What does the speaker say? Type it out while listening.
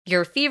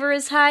Your fever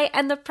is high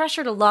and the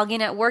pressure to log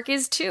in at work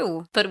is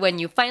too. But when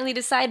you finally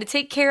decide to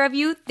take care of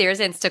you, there's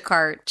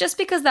Instacart. Just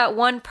because that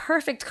one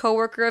perfect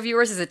coworker of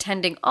yours is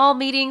attending all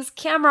meetings,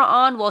 camera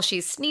on while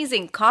she's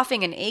sneezing,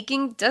 coughing, and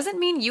aching, doesn't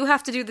mean you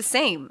have to do the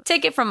same.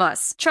 Take it from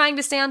us. Trying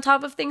to stay on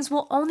top of things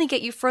will only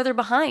get you further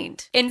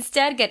behind.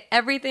 Instead, get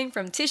everything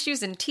from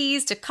tissues and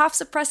teas to cough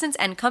suppressants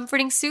and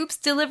comforting soups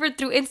delivered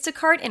through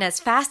Instacart in as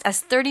fast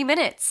as 30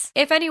 minutes.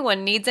 If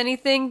anyone needs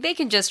anything, they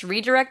can just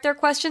redirect their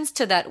questions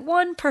to that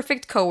one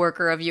perfect coworker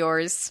of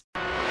yours.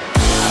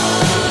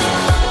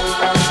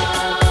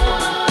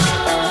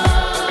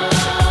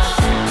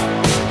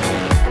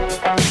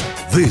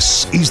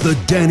 This is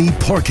the Danny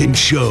Parkins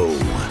Show.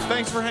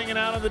 Thanks for hanging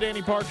out on the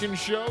Danny Parkins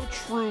Show.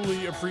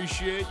 Truly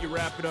appreciate you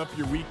wrapping up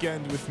your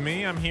weekend with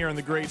me. I'm here in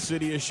the great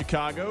city of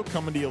Chicago,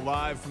 coming to you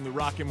live from the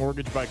Rocket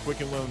Mortgage by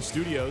Quicken Loan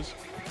Studios.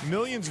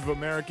 Millions of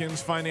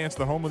Americans finance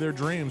the home of their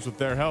dreams with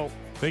their help.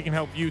 They can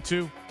help you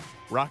too.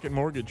 Rocket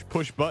Mortgage.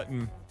 Push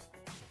button.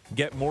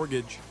 Get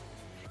mortgage.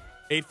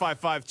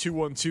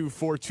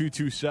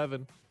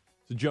 855-212-4227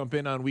 to jump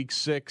in on week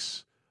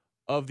 6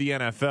 of the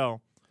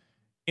NFL.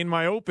 In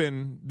my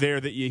open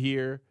there that you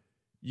hear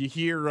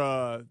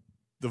the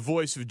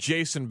voice of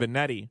Jason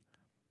Benetti.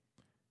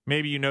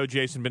 Maybe you know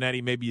Jason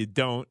Benetti, maybe you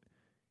don't.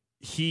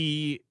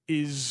 He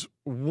is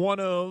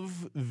one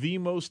of the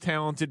most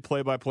talented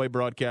play-by-play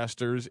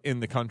broadcasters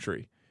in the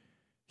country.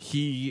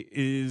 He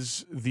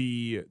is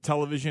the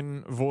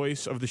television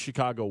voice of the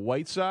Chicago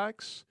White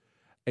Sox,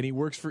 and he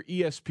works for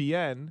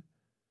ESPN,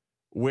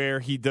 where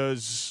he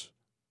does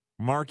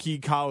marquee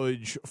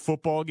college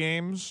football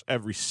games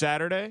every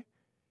Saturday.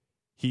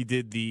 He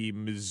did the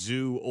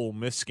Mizzou-Ole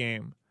Miss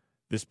game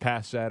this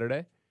past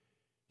Saturday.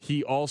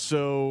 He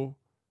also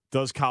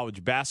does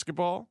college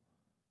basketball,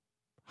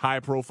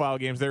 high-profile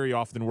games there. He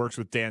often works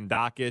with Dan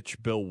Dockich,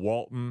 Bill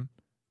Walton,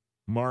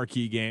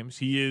 marquee games.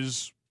 He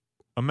is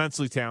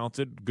immensely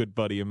talented, good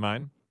buddy of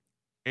mine.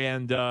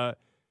 And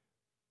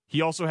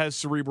he also has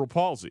cerebral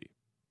palsy.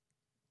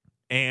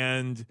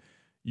 And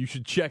you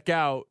should check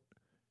out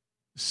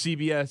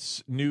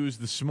CBS News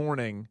this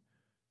morning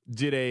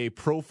did a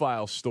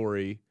profile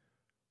story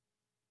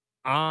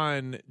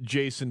on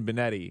Jason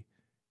Benetti,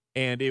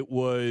 and it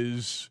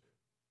was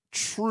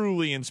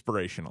truly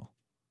inspirational.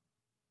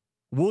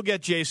 We'll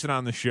get Jason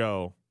on the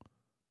show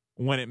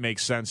when it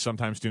makes sense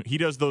sometimes. He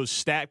does those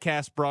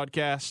StatCast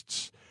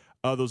broadcasts,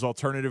 those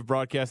alternative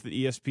broadcasts that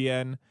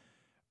ESPN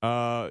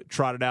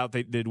trotted out.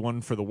 They did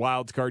one for the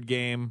wild card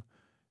game.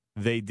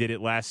 They did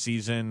it last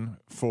season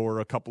for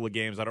a couple of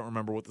games. I don't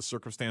remember what the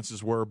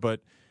circumstances were,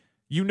 but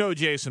you know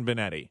Jason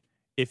Benetti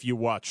if you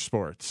watch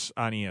sports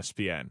on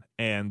ESPN.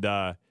 And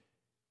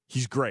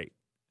he's great.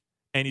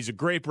 And he's a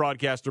great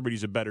broadcaster, but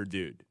he's a better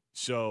dude.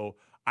 So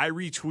I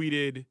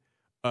retweeted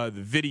the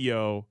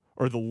video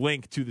or the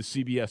link to the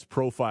CBS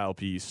profile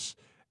piece,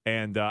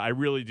 and I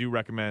really do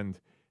recommend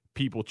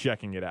people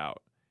checking it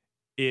out.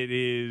 It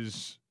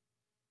is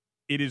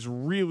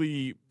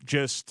really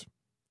just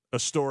a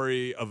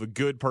story of a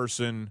good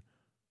person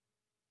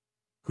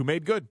who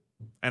made good.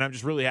 And I'm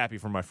just really happy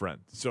for my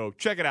friend. So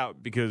check it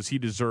out because he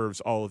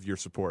deserves all of your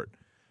support.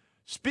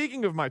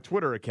 Speaking of my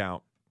Twitter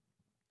account,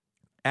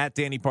 at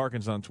Danny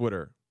Parkins on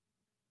Twitter,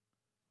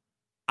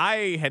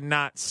 I had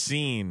not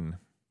seen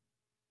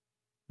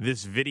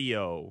this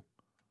video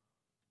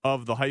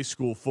of the high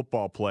school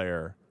football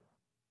player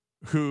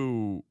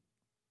who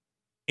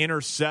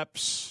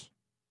intercepts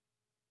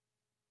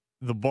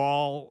the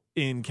ball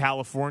in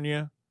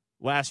California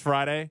last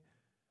Friday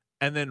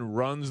and then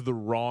runs the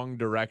wrong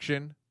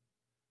direction.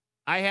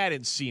 I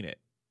hadn't seen it.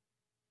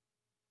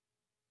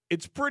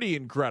 It's pretty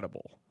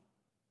incredible.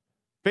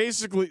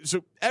 Basically,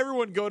 so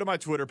everyone go to my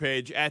Twitter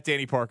page, at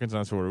Danny Parkins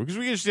on Twitter, because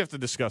we just have to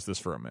discuss this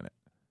for a minute.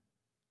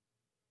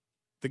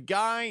 The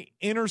guy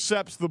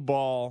intercepts the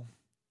ball.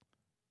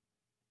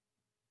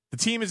 The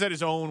team is at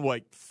his own,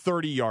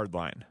 30-yard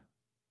line.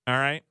 All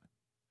right?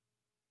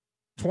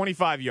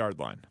 25-yard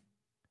line.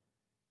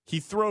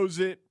 He throws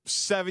it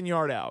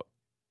 7-yard out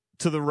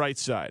to the right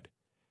side.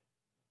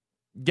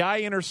 Guy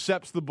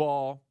intercepts the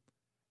ball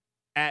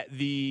at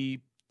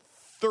the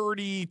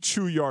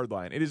 32-yard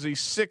line. It is a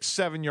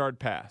 6-7-yard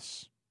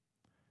pass.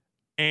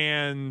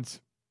 And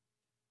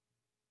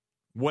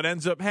what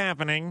ends up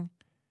happening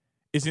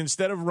is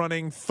instead of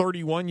running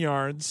 31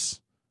 yards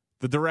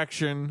the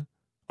direction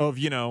of,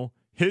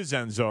 his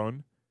end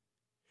zone,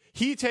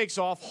 he takes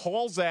off,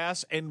 hauls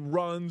ass, and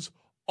runs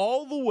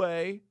all the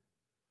way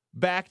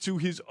back to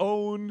his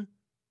own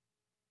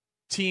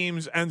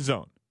team's end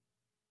zone.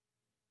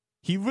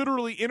 He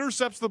literally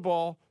intercepts the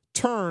ball,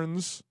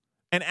 turns,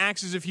 and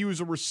acts as if he was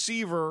a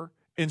receiver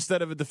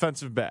instead of a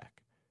defensive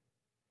back.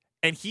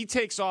 And he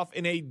takes off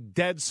in a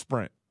dead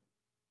sprint.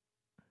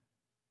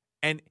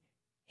 And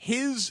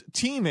his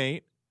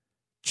teammate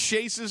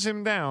chases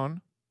him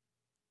down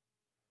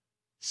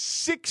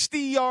 60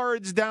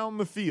 yards down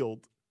the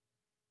field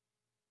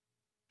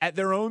at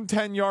their own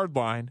 10-yard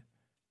line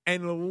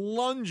and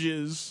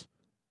lunges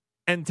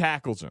and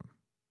tackles him.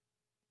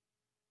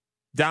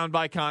 Down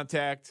by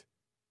contact,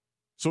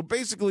 So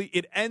basically,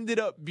 it ended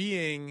up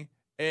being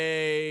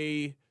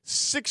a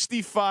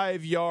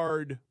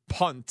 65-yard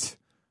punt,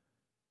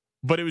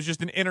 but it was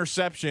just an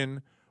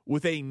interception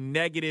with a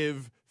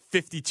negative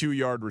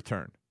 52-yard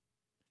return.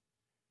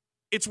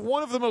 It's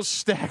one of the most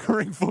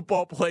staggering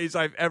football plays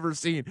I've ever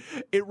seen.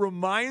 It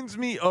reminds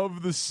me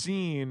of the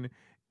scene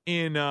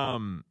in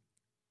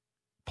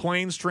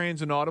Planes,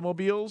 Trains, and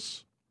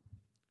Automobiles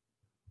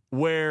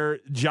where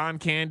John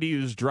Candy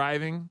is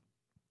driving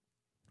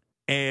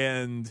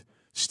and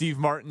Steve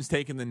Martin's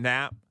taking the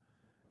nap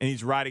and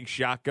he's riding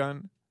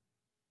shotgun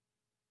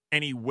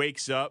and he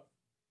wakes up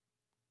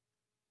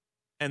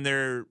and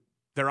they're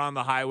on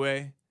the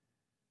highway.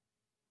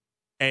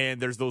 And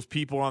there's those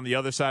people on the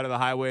other side of the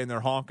highway, and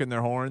they're honking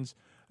their horns.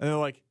 And they're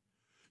like,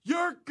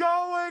 "You're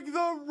going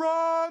the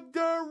wrong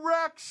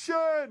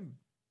direction."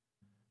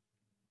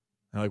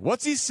 And like,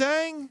 "What's he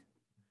saying?"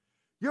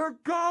 "You're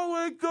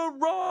going the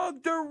wrong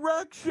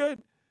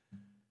direction."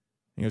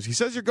 He goes, "He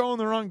says you're going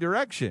the wrong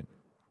direction."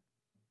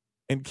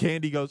 And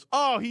Candy goes,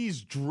 "Oh,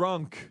 he's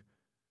drunk.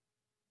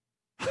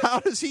 How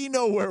does he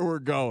know where we're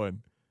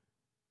going?"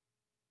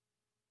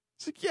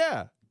 It's like,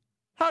 yeah.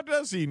 How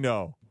does he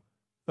know?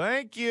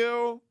 Thank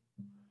you.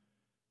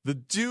 The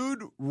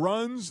dude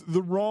runs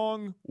the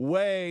wrong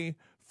way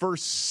for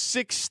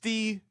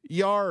 60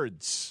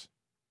 yards.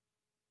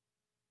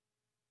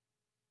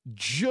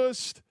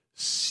 Just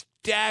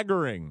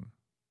staggering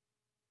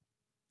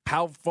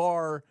how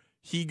far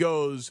he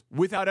goes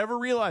without ever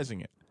realizing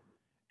it.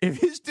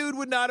 If his dude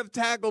would not have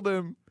tackled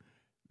him,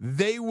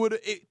 it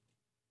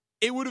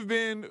would have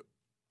been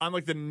on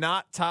like the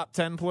not top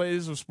 10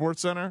 plays of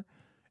SportsCenter.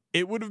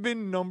 It would have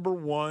been number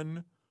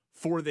one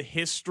for the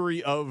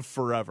history of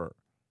forever.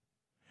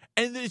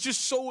 And it's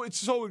so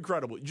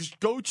incredible. Just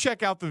go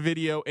check out the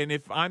video. And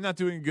if I'm not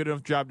doing a good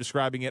enough job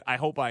describing it, I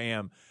hope I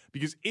am,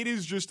 because it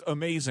is just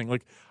amazing.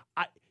 Like,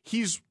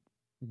 he's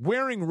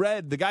wearing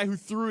red. The guy who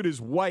threw it is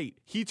white.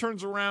 He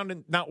turns around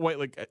and not white,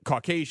 like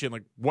Caucasian,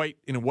 like white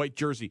in a white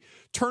jersey,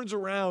 turns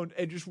around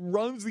and just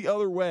runs the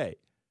other way.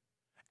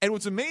 And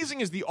what's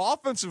amazing is the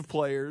offensive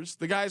players,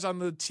 the guys on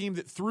the team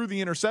that threw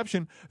the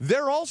interception,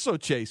 they're also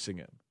chasing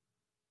him.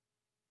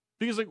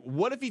 Because, like,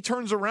 what if he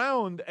turns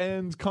around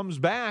and comes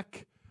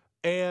back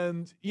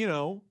and,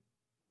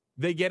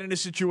 they get in a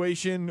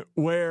situation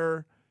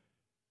where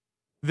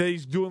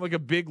he's doing like a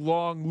big,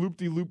 long,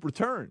 loop-de-loop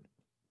return?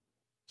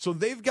 So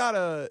they've got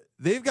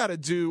to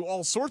do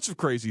all sorts of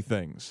crazy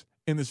things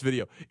in this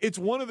video. It's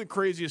one of the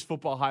craziest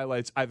football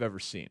highlights I've ever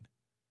seen.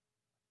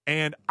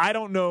 And I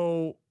don't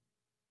know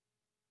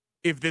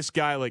if this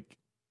guy, like,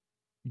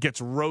 gets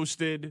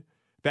roasted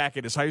back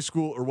at his high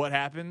school or what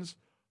happens,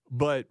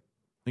 but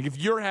like, if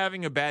you're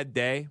having a bad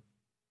day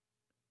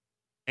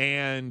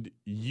and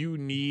you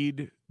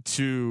need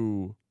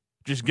to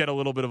just get a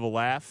little bit of a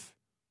laugh,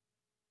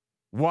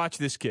 watch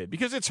this kid,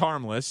 because it's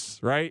harmless,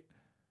 right?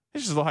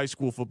 This is a high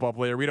school football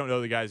player. We don't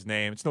know the guy's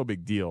name. It's no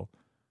big deal.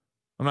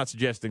 I'm not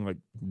suggesting like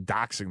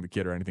doxing the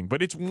kid or anything,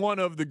 but it's one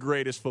of the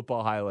greatest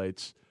football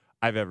highlights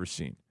I've ever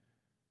seen.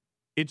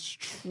 It's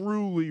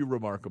truly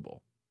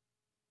remarkable.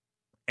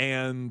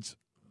 And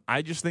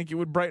I just think it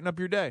would brighten up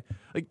your day.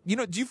 Like,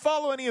 do you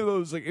follow any of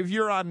those? Like, if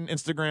you're on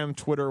Instagram,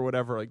 Twitter, or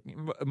whatever, like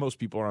most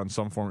people are on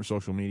some form of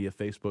social media,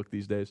 Facebook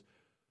these days.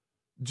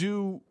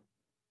 Do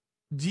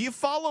you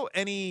follow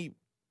any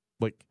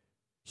like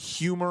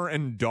humor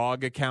and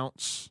dog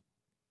accounts?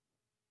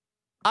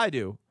 I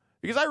do,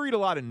 because I read a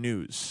lot of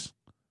news,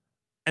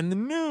 and the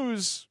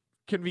news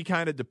can be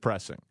kind of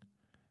depressing.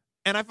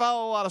 And I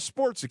follow a lot of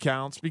sports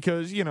accounts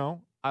because,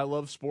 I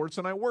love sports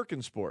and I work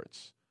in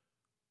sports.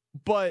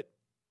 But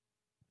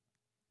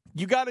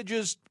you got to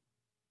just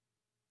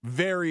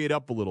vary it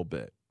up a little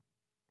bit,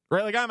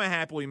 right? Like, I'm a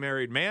happily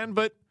married man,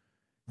 but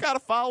got to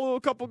follow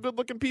a couple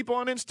good-looking people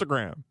on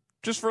Instagram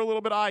just for a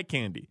little bit of eye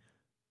candy.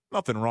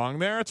 Nothing wrong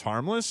there. It's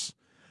harmless.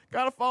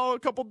 Got to follow a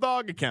couple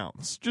dog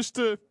accounts just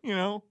to,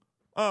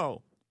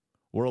 oh,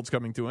 world's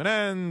coming to an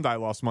end. I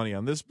lost money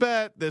on this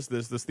bet, this,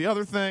 the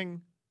other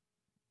thing.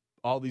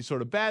 All these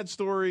sort of bad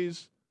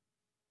stories.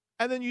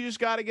 And then you just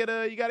got to get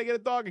a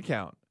dog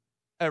account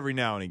every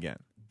now and again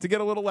to get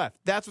a little laugh.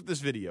 That's what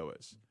this video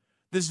is.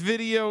 This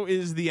video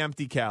is the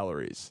empty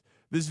calories.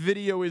 This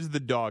video is the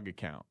dog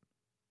account.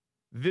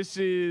 This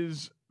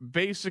is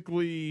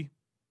basically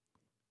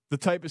the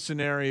type of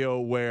scenario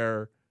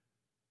where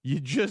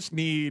you just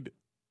need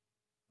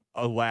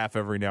a laugh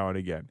every now and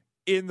again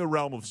in the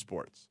realm of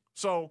sports.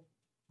 So,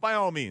 by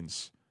all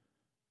means,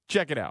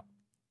 check it out.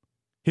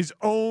 His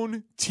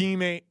own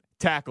teammate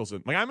tackles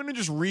him. Like, I'm going to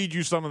just read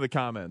you some of the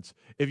comments.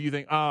 If you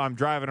think, oh, I'm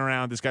driving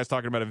around, this guy's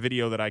talking about a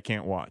video that I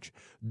can't watch.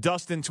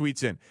 Dustin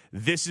tweets in,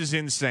 "This is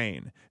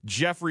insane."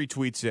 Jeffrey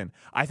tweets in,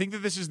 "I think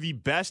that this is the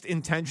best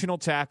intentional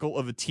tackle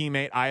of a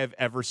teammate I have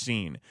ever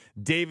seen."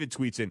 David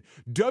tweets in,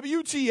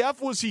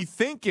 "WTF was he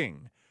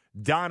thinking?"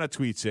 Donna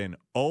tweets in,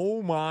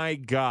 "Oh my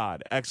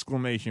God!"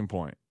 Exclamation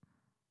point.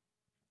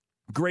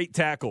 Great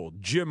tackle.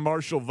 Jim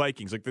Marshall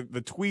Vikings. Like,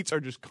 the tweets are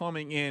just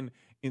coming in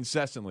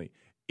incessantly.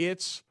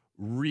 It's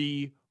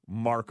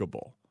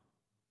remarkable.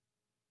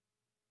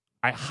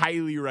 I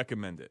highly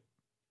recommend it.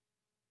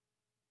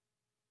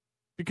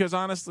 Because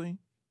honestly,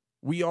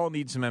 we all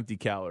need some empty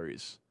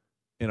calories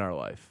in our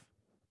life.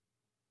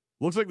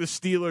 Looks like the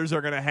Steelers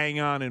are going to hang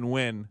on and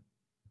win.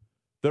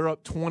 They're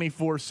up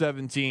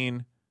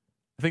 24-17.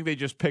 I think they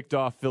just picked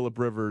off Phillip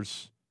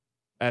Rivers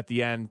at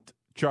the end.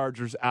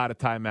 Chargers out of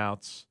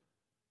timeouts.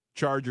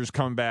 Chargers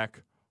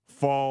comeback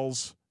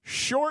falls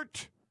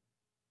short.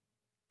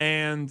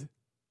 And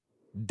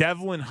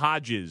Devlin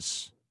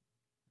Hodges,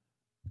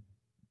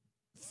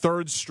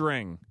 third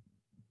string,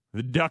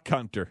 the Duck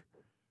Hunter,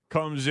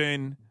 comes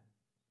in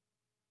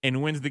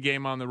and wins the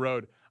game on the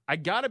road. I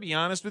got to be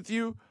honest with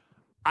you.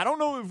 I don't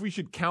know if we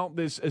should count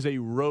this as a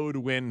road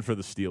win for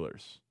the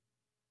Steelers.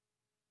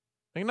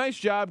 Like, nice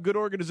job, good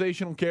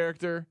organizational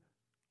character.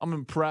 I'm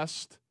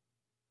impressed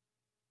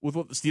with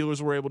what the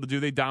Steelers were able to do.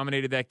 They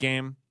dominated that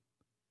game,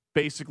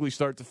 basically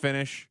start to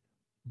finish.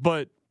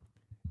 But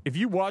if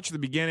you watch the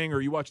beginning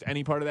or you watched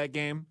any part of that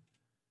game,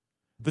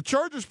 the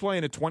Chargers play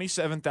in a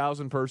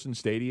 27,000-person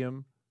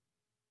stadium,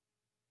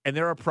 and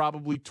there are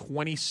probably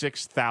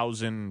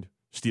 26,000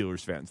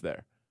 Steelers fans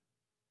there.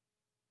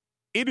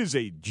 It is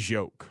a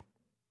joke.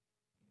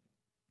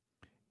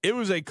 It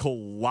was a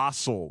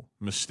colossal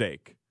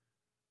mistake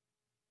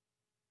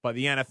by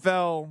the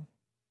NFL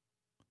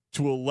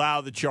to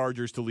allow the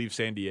Chargers to leave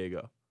San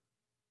Diego,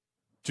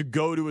 to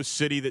go to a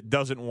city that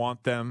doesn't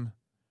want them,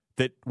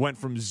 that went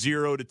from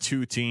 0 to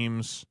 2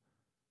 teams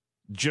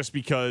just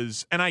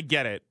because, and I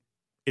get it,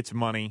 it's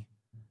money,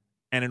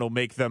 and it'll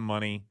make them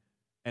money,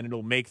 and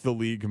it'll make the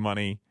league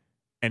money,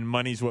 and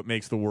money's what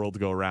makes the world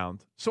go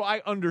round. So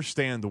I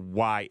understand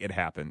why it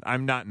happened.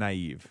 I'm not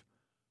naive.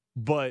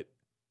 But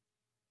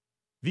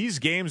these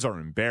games are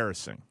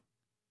embarrassing.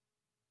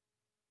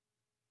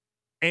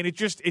 And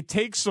it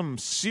takes some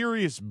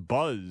serious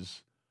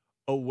buzz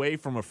away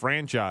from a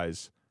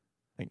franchise.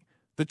 Like,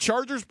 the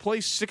Chargers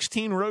play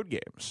 16 road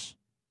games.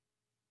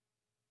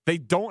 They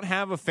don't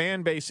have a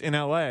fan base in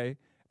LA,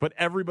 but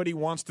everybody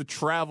wants to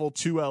travel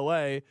to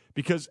LA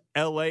because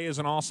LA is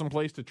an awesome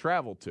place to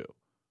travel to.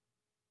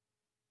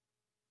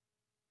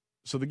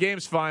 So the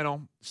game's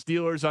final.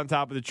 Steelers on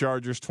top of the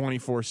Chargers,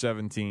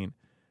 24-17.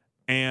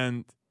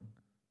 And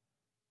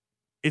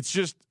it's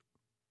just,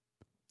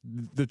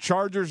 the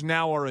Chargers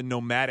now are a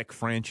nomadic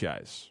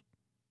franchise.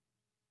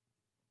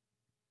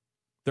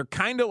 They're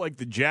kind of like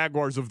the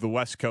Jaguars of the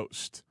West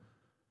Coast.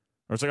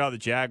 Or it's like, oh, the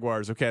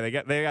Jaguars,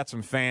 okay, they got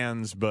some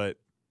fans, but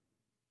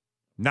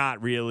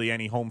not really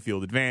any home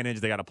field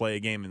advantage. They got to play a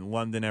game in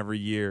London every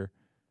year.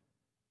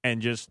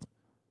 And just,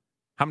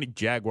 how many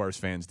Jaguars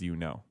fans do you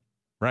know?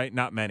 Right?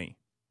 Not many.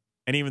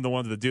 And even the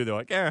ones that do, they're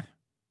like, I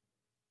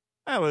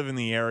live in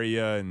the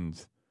area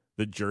and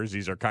the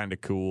jerseys are kind of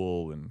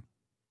cool and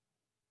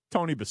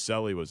Tony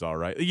Baselli was all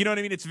right. You know what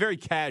I mean? It's very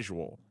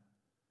casual.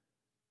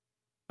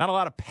 Not a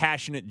lot of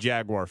passionate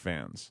Jaguar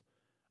fans.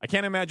 I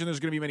can't imagine there's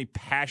going to be many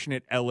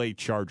passionate LA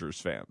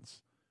Chargers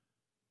fans.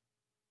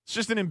 It's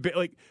just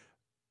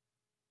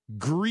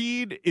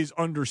greed is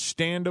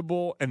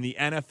understandable, and the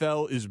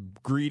NFL is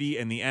greedy,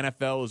 and the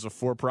NFL is a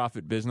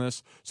for-profit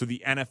business, so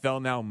the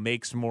NFL now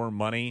makes more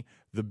money,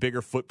 the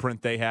bigger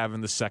footprint they have in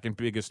the second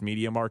biggest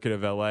media market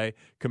of LA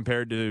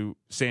compared to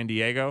San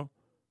Diego.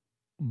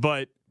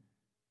 But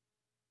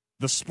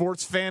the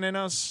sports fan in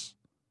us,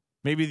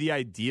 maybe the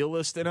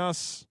idealist in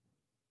us,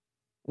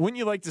 wouldn't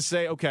you like to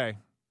say, okay,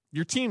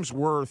 your team's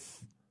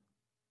worth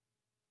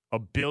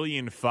 $1.5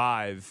 billion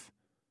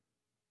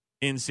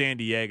in San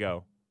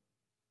Diego.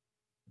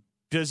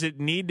 Does it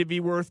need to be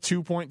worth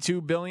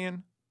 $2.2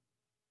 billion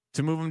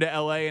to move them to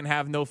LA and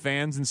have no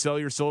fans and sell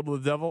your soul to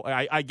the devil?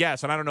 I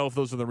guess, and I don't know if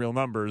those are the real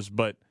numbers,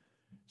 but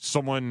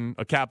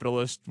a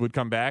capitalist would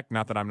come back,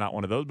 not that I'm not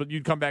one of those, but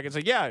you'd come back and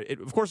say, yeah,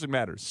 of course it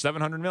matters,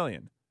 $700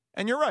 million.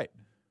 And you're right.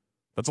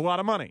 That's a lot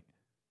of money.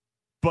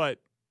 But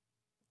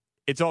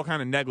it's all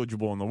kind of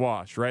negligible in the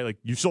wash, right? Like,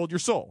 you sold your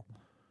soul.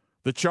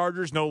 The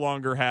Chargers no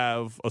longer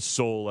have a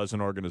soul as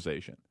an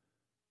organization.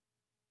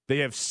 They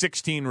have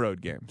 16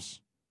 road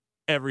games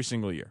every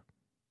single year.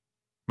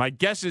 My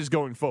guess is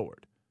going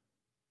forward,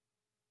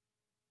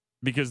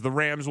 because the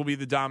Rams will be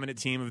the dominant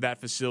team of that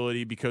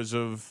facility because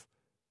of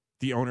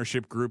the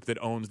ownership group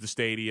that owns the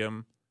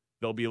stadium.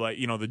 They'll be like,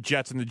 the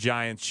Jets and the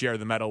Giants share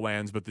the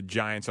Meadowlands, but the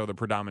Giants are the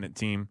predominant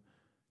team.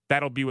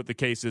 That'll be what the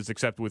case is,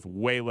 except with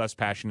way less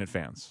passionate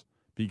fans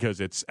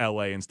because it's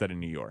LA instead of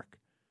New York.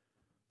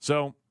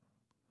 So,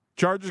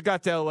 Chargers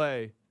got to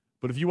LA,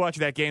 but if you watch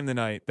that game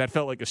tonight, that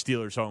felt like a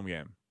Steelers home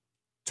game.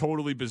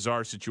 Totally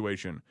bizarre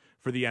situation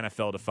for the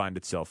NFL to find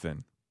itself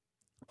in.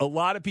 A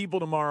lot of people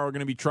tomorrow are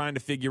going to be trying to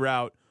figure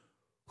out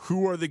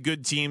who are the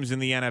good teams in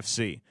the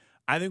NFC.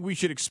 I think we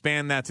should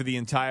expand that to the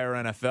entire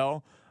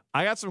NFL.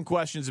 I got some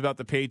questions about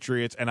the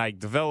Patriots, and I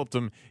developed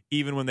them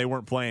even when they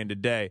weren't playing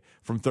today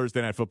from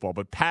Thursday Night Football.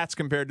 But Pats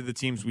compared to the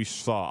teams we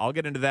saw. I'll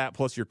get into that,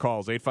 plus your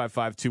calls,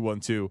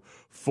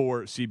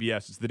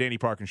 855-212-4CBS. It's the Danny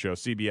Parkins Show,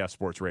 CBS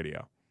Sports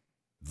Radio.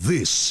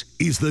 This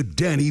is the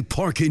Danny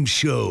Parkins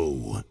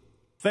Show.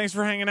 Thanks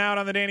for hanging out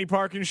on the Danny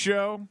Parkins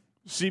Show,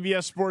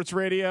 CBS Sports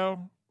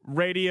Radio,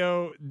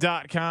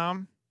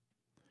 radio.com.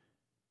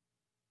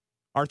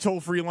 Our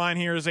toll-free line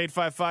here is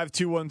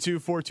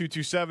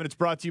 855-212-4227. It's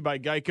brought to you by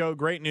Geico.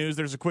 Great news.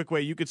 There's a quick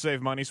way you could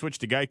save money. Switch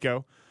to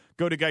Geico.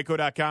 Go to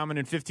geico.com, and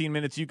in 15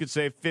 minutes, you could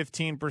save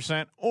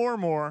 15% or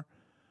more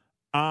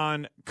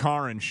on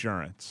car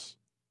insurance.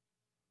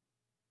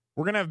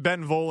 We're going to have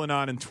Ben Volin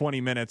on in 20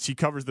 minutes. He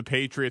covers the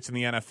Patriots in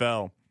the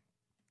NFL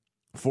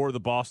for the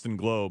Boston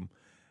Globe.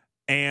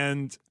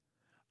 And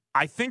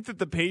I think that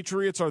the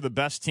Patriots are the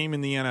best team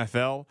in the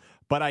NFL,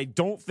 but I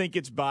don't think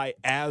it's by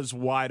as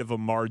wide of a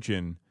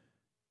margin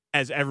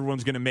as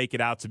everyone's going to make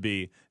it out to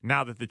be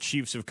now that the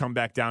Chiefs have come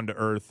back down to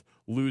earth,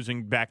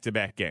 losing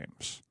back-to-back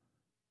games.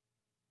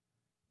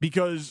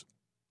 Because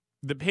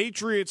the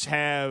Patriots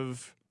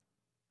have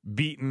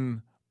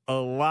beaten a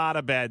lot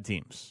of bad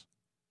teams.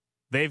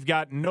 They've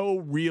got no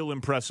real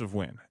impressive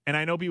win. And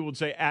I know people would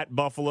say at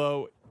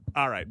Buffalo,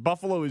 all right,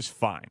 Buffalo is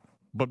fine,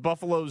 but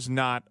Buffalo's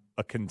not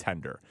a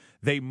contender.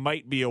 They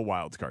might be a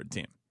wild card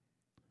team.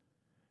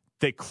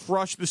 They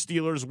crushed the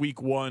Steelers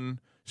week 1.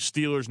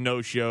 Steelers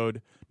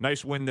no-showed.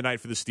 Nice win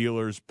tonight for the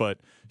Steelers, but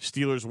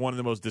Steelers one of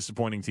the most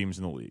disappointing teams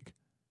in the league.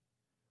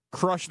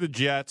 Crushed the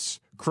Jets,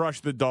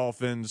 crushed the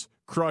Dolphins,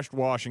 crushed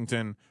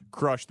Washington,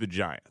 crushed the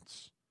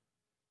Giants.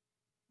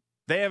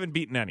 They haven't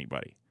beaten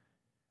anybody.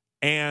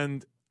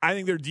 And I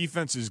think their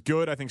defense is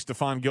good. I think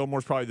Stephon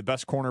Gilmore's probably the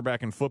best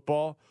cornerback in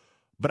football.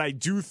 But I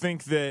do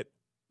think that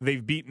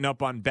they've beaten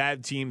up on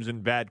bad teams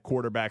and bad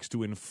quarterbacks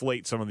to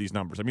inflate some of these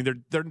numbers. I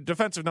mean, their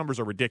defensive numbers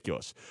are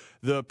ridiculous.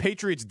 The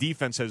Patriots'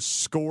 defense has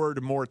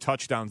scored more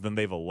touchdowns than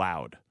they've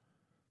allowed.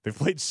 They've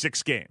played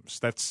 6 games.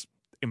 That's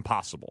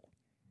impossible.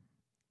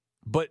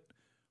 But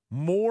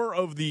more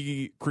of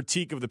the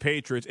critique of the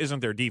Patriots isn't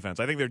their defense.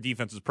 I think their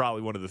defense is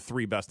probably one of the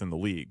 3 best in the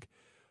league.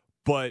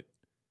 But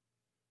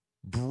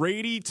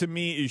Brady, to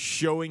me, is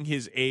showing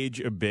his age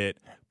a bit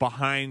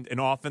behind an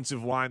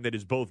offensive line that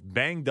is both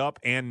banged up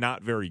and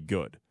not very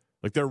good.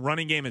 Like, their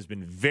running game has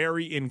been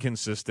very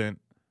inconsistent.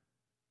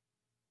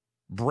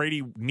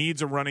 Brady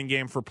needs a running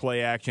game for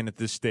play action at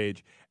this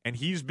stage, and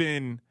he's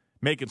been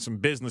making some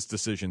business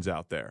decisions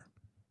out there.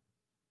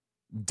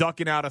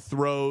 Ducking out of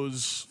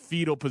throws,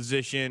 fetal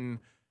position,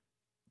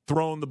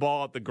 throwing the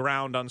ball at the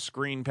ground on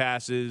screen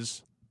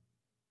passes,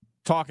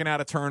 talking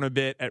out of turn a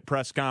bit at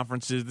press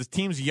conferences. The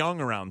team's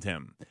young around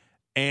him.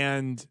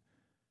 And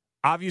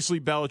obviously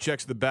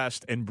Belichick's the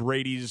best, and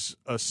Brady's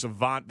a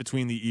savant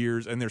between the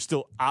ears, and they're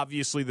still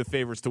obviously the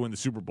favorites to win the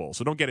Super Bowl.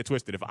 So don't get it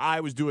twisted. If I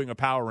was doing a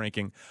power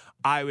ranking,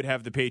 I would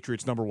have the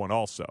Patriots number 1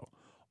 also.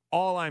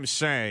 All I'm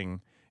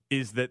saying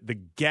is that the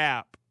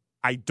gap,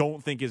 I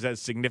don't think, is as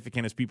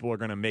significant as people are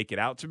going to make it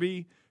out to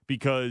be,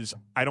 because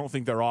I don't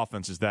think their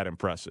offense is that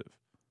impressive.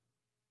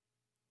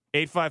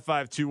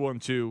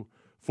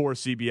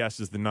 855-212-4CBS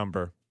is the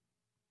number.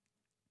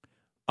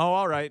 Oh,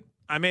 all right.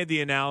 I made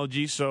the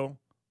analogy, so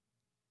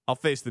I'll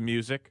face the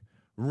music.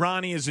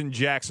 Ronnie is in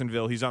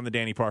Jacksonville. He's on the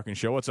Danny Parkins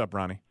Show. What's up,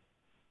 Ronnie?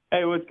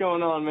 Hey, what's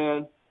going on,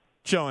 man?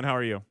 Chilling. How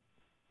are you?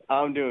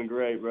 I'm doing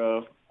great,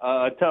 bro.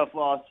 A tough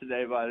loss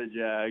today by the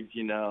Jags,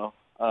 you know.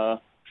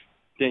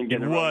 Didn't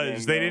get it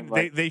was. They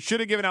didn't. They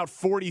should have given out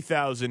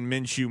 40,000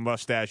 Minshew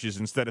mustaches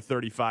instead of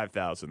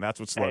 35,000. That's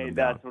what slowed them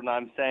down. That's what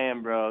I'm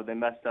saying, bro. They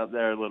messed up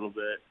there a little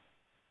bit.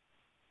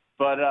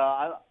 But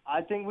I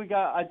think we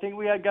got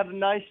a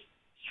nice,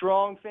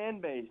 strong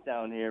fan base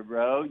down here,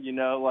 bro. You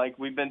know, like,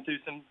 we've been through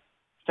some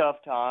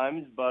tough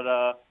times, but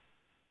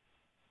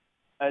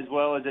as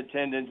well as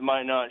attendance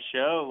might not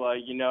show,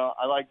 like, you know,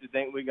 I like to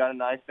think we got a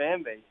nice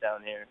fan base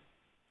down here.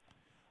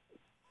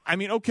 I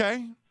mean,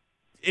 okay.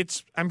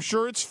 I'm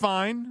sure it's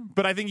fine,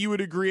 but I think you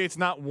would agree it's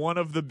not one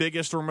of the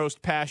biggest or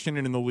most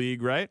passionate in the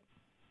league, right?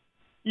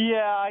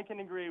 Yeah, I can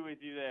agree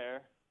with you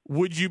there.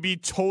 Would you be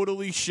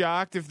totally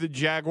shocked if the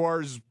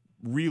Jaguars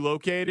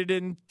relocated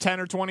in 10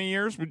 or 20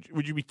 years?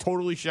 Would you be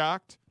totally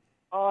shocked?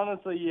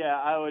 Honestly,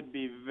 yeah, I would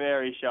be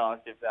very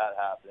shocked if that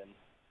happened.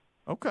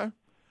 Okay.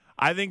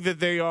 I think that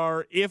they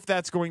are, if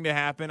that's going to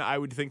happen, I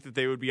would think that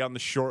they would be on the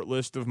short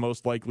list of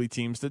most likely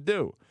teams to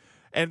do.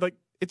 And, like,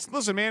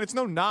 listen, man, it's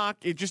no knock.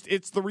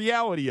 It's the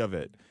reality of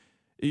it.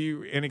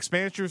 An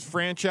expansive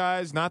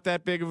franchise, not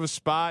that big of a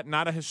spot,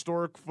 not a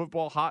historic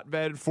football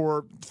hotbed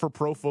for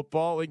pro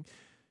football. Like,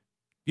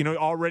 you know,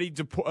 already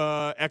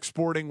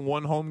exporting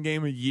one home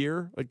game a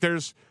year. Like,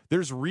 there's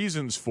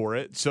reasons for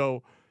it.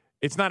 So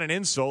it's not an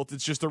insult.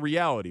 It's just a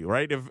reality,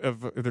 right? If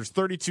there's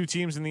 32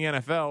 teams in the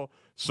NFL,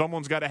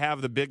 someone's got to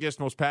have the biggest,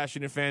 most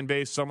passionate fan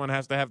base. Someone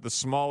has to have the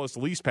smallest,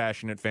 least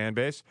passionate fan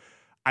base.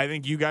 I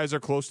think you guys are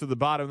close to the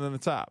bottom than the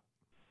top.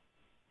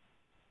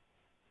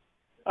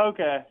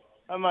 Okay.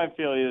 I might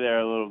feel you there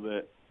a little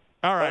bit.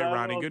 All right,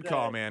 Ronnie. Good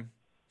call, man.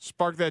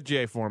 Spark that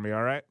J for me,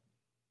 all right?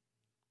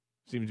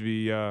 Seems to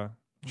be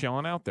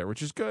chilling out there,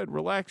 which is good.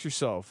 Relax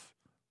yourself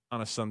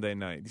on a Sunday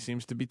night. He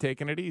seems to be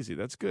taking it easy.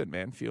 That's good,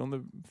 man. Feeling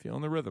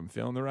the rhythm,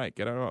 feeling the right.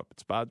 Get on up.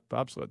 It's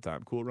bobsled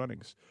time. Cool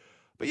runnings.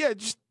 But, yeah,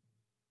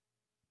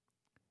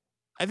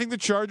 I think the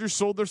Chargers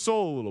sold their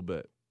soul a little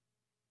bit.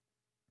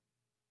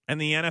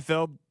 And the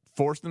NFL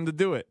forced them to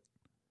do it.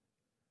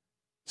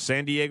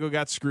 San Diego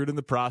got screwed in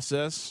the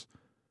process,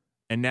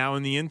 and now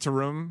in the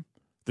interim,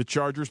 the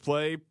Chargers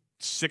play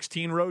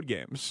 16 road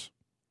games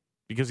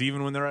because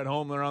even when they're at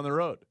home, they're on the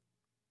road.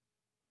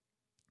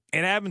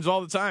 It happens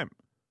all the time.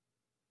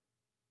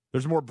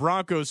 There's more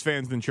Broncos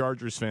fans than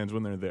Chargers fans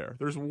when they're there.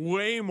 There's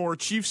way more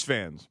Chiefs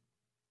fans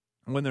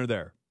when they're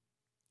there.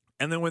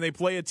 And then when they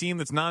play a team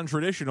that's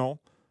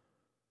non-traditional,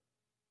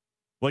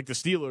 like the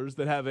Steelers,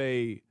 that have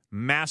a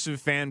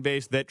massive fan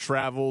base that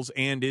travels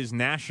and is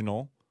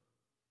national,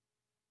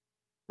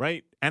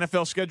 right?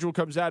 NFL schedule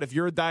comes out. If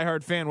you're a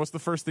diehard fan, what's the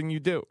first thing you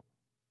do?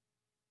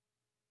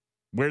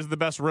 Where's the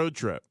best road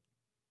trip?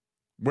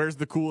 Where's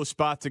the coolest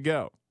spot to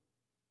go?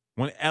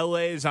 When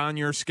LA is on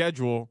your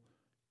schedule,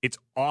 it's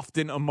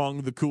often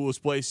among the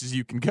coolest places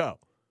you can go.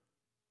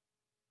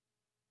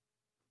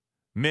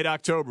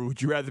 Mid-October,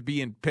 would you rather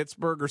be in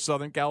Pittsburgh or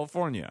Southern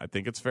California? I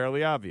think it's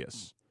fairly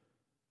obvious.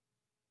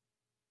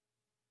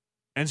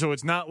 And so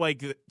it's not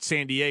like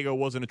San Diego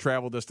wasn't a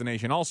travel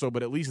destination also,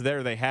 but at least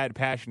there they had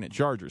passionate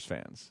Chargers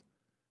fans.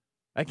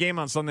 That game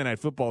on Sunday Night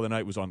Football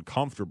tonight was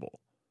uncomfortable.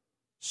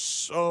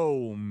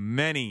 So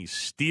many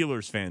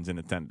Steelers fans in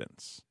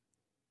attendance.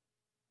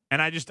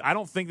 And I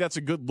don't think that's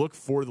a good look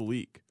for the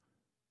league.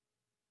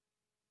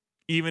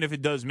 Even if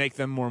it does make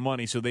them more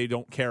money so they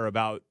don't care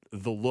about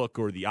the look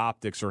or the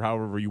optics or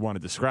however you want to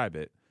describe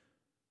it.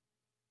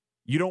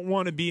 You don't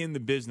want to be in the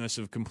business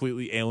of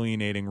completely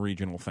alienating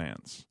regional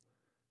fans.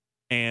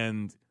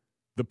 And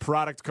the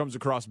product comes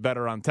across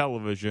better on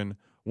television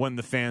when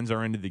the fans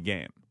are into the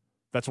game.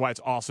 That's why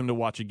it's awesome to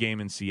watch a game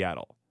in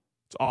Seattle.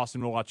 It's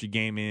awesome to watch a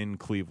game in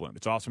Cleveland.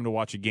 It's awesome to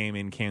watch a game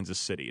in Kansas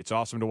City. It's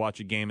awesome to watch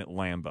a game at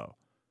Lambeau.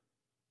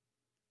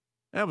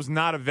 That was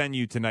not a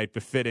venue tonight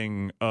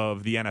befitting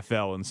of the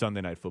NFL and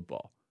Sunday Night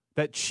Football.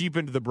 That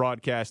cheapened the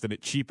broadcast and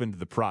it cheapened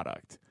the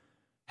product,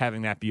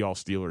 having that be all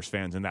Steelers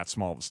fans in that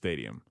small of a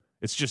stadium.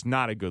 It's just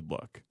not a good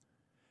look.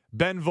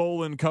 Ben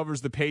Volin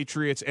covers the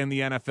Patriots and the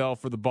NFL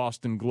for the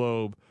Boston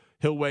Globe.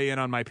 He'll weigh in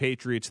on my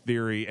Patriots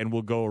theory, and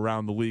we'll go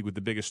around the league with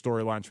the biggest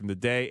storylines from the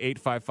day.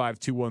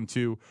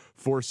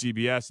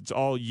 855-212-4CBS. It's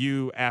all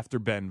you after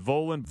Ben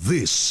Volin.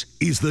 This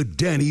is the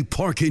Danny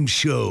Parkins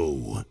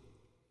Show.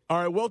 All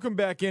right, welcome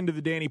back into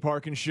the Danny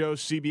Parkins Show,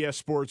 CBS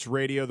Sports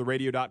Radio, the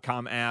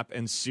radio.com app,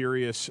 and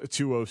Sirius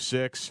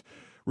 206.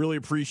 Really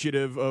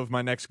appreciative of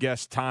my next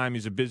guest, Time.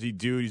 He's a busy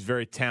dude. He's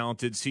very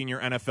talented.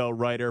 Senior NFL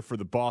writer for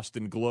the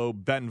Boston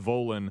Globe. Ben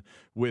Volin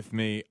with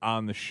me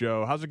on the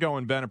show. How's it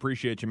going, Ben?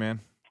 Appreciate you,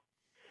 man.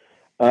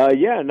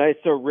 Yeah, nice.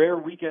 So rare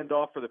weekend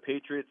off for the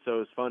Patriots, so it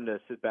was fun to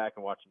sit back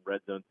and watch some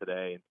Red Zone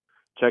today and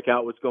check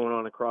out what's going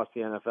on across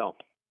the NFL.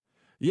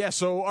 Yeah,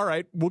 so, all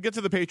right, we'll get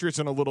to the Patriots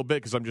in a little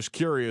bit because I'm just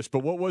curious,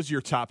 but what was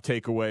your top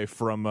takeaway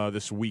from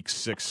this Week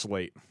 6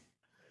 slate?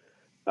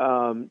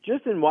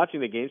 Just in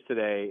watching the games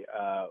today,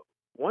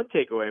 one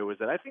takeaway was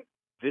that I think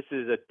this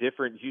is a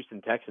different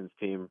Houston Texans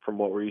team from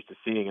what we're used to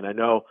seeing, and I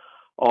know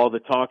all the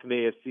talk in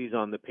the AFC is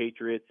on the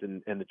Patriots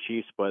and the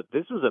Chiefs, but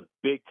this was a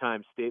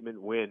big-time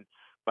statement win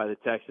by the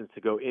Texans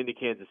to go into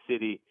Kansas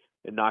City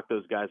and knock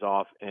those guys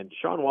off. And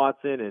Deshaun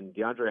Watson and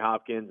DeAndre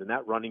Hopkins and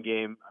that running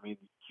game, I mean,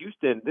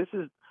 Houston,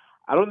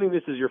 I don't think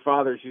this is your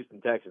father's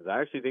Houston Texans.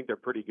 I actually think they're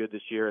pretty good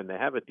this year, and they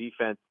have a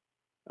defense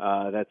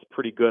that's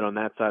pretty good on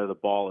that side of the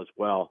ball as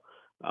well.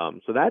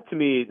 So that, to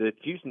me, the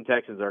Houston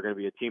Texans are going to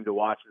be a team to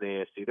watch in the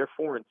AFC. They're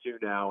 4-2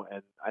 now,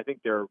 and I think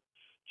they're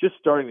just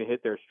starting to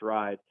hit their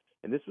stride.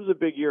 And this was a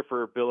big year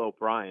for Bill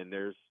O'Brien.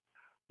 There's,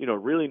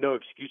 really no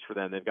excuse for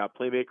them. They've got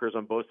playmakers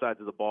on both sides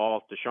of the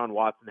ball. Deshaun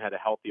Watson had a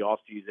healthy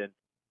offseason,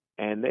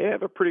 and they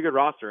have a pretty good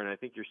roster. And I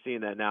think you're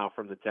seeing that now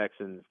from the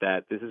Texans,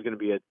 that this is going to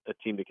be a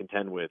team to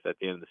contend with at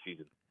the end of the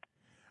season.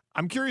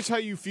 I'm curious how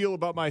you feel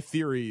about my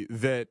theory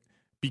that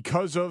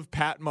because of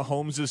Pat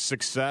Mahomes'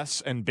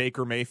 success and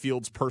Baker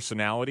Mayfield's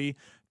personality,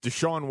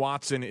 Deshaun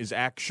Watson is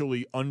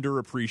actually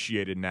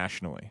underappreciated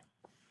nationally.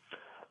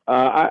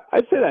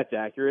 I'd say that's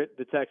accurate.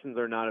 The Texans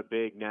are not a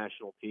big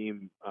national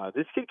team.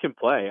 This kid can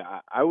play.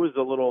 I was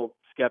a little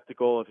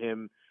skeptical of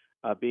him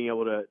being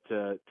able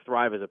to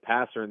thrive as a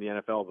passer in the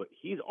NFL, but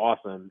he's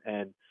awesome.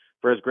 And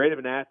for as great of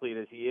an athlete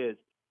as he is,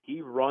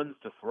 he runs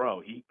to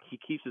throw. He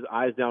keeps his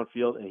eyes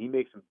downfield, and he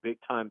makes some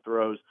big-time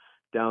throws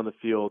down the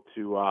field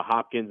to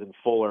Hopkins and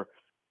Fuller.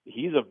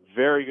 He's a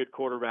very good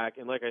quarterback.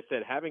 And like I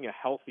said, having a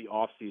healthy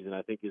offseason,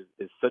 I think,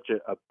 is such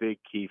a big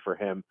key for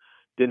him.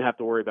 Didn't have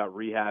to worry about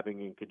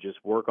rehabbing and could just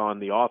work on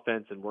the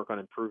offense and work on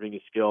improving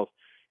his skills.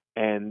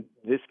 And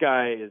this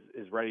guy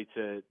is ready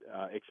to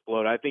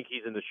explode. I think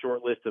he's in the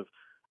short list of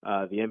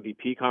the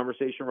MVP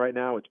conversation right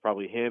now. It's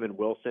probably him and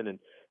Wilson. And,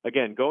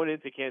 again, going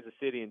into Kansas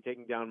City and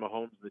taking down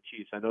Mahomes and the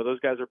Chiefs, I know those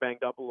guys are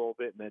banged up a little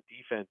bit, and that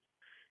defense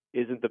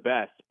isn't the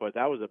best, but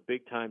that was a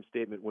big-time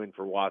statement win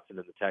for Watson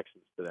and the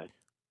Texans today.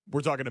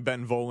 We're talking to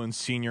Ben Volin,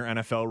 senior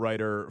NFL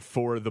writer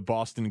for the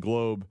Boston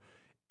Globe.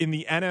 In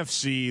the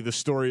NFC, the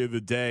story of the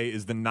day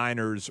is the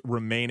Niners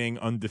remaining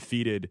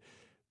undefeated.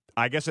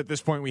 I guess at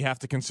this point we have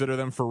to consider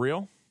them for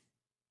real?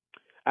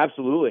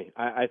 Absolutely.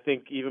 I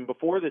think even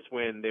before this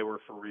win, they were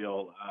for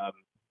real.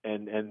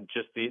 And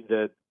just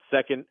the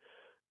second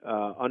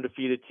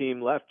undefeated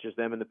team left, just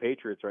them and the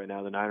Patriots right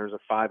now. The Niners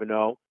are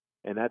 5-0.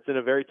 and that's in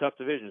a very tough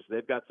division. So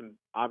they've got some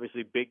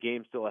obviously big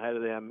games still ahead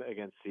of them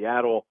against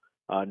Seattle,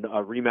 a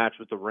rematch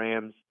with the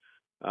Rams.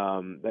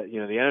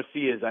 The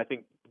NFC is, I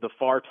think, the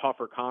far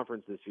tougher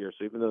conference this year.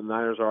 So even though the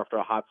Niners are off to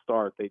a hot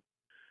start, they,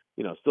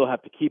 still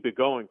have to keep it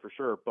going for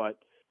sure. But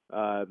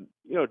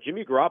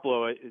Jimmy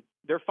Garoppolo,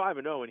 they're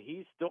 5-0, and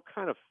he's still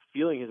kind of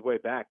feeling his way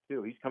back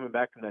too. He's coming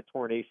back from that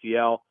torn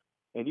ACL,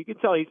 and you can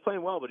tell he's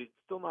playing well, but he's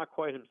still not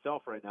quite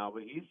himself right now.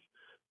 But he's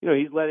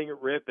letting it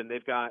rip, and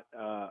they've got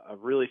a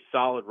really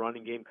solid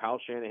running game. Kyle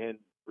Shanahan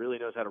really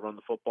knows how to run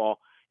the football,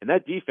 and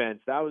that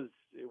defense,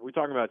 we're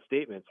talking about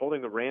statements,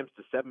 holding the Rams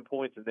to 7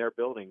 points in their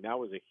building. That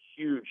was a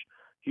huge,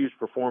 huge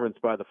performance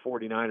by the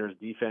 49ers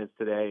defense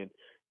today,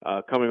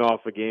 and coming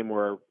off a game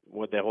where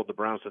they hold the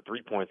Browns to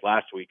 3 points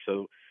last week.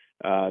 So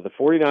the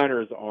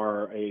 49ers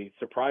are a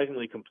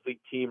surprisingly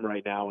complete team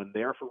right now, and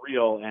they're for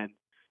real. And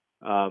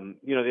the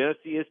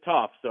NFC is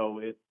tough, so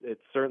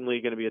it's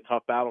certainly going to be a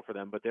tough battle for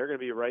them, but they're going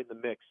to be right in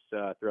the mix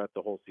throughout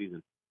the whole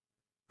season.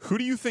 Who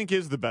do you think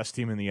is the best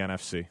team in the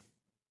NFC?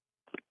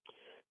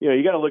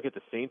 You got to look at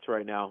the Saints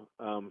right now,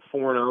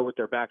 4-0 with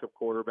their backup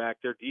quarterback.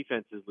 Their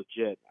defense is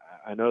legit.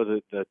 I know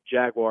that the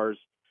Jaguars,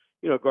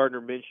 Gardner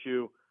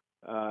Minshew,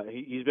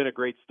 he's been a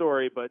great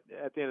story, but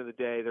at the end of the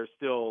day, they're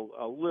still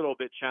a little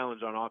bit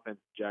challenged on offense,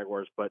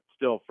 Jaguars. But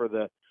still, for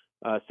the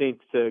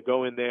Saints to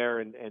go in there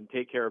and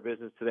take care of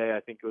business today,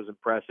 I think it was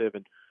impressive.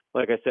 And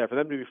like I said, for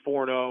them to be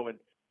 4-0, and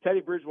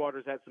Teddy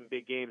Bridgewater's had some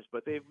big games,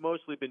 but they've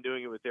mostly been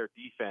doing it with their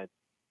defense.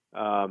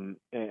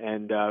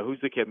 Who's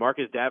the kid?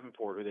 Marcus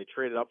Davenport, who they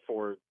traded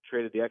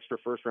the extra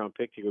first-round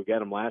pick to go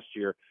get him last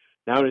year.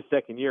 Now in his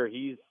second year,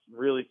 he's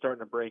really starting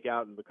to break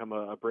out and become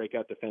a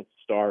breakout defensive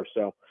star.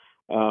 So,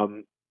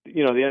 the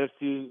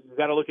NFC, you've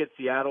got to look at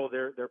Seattle.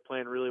 They're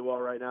playing really well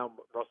right now.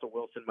 Russell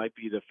Wilson might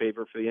be the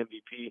favorite for the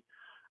MVP.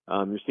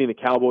 You're seeing the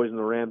Cowboys and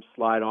the Rams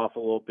slide off a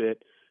little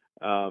bit,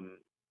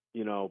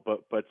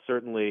 but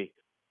certainly,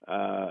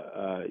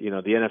 the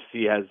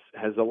NFC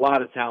has a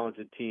lot of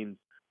talented teams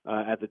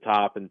at the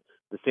top, and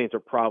the Saints are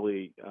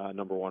probably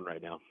number one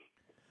right now.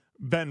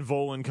 Ben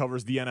Volin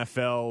covers the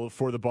NFL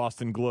for the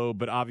Boston Globe,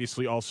 but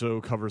obviously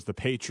also covers the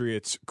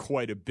Patriots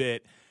quite a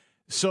bit.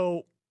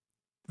 So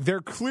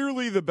they're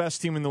clearly the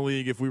best team in the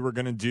league if we were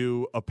going to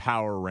do a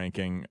power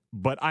ranking.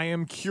 But I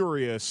am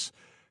curious,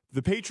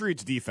 the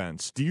Patriots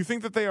defense, do you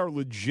think that they are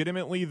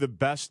legitimately the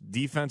best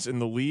defense in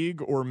the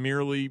league or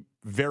merely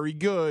very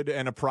good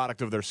and a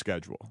product of their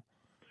schedule?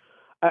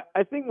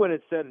 I think when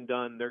it's said and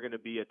done, they're going to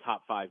be a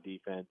top 5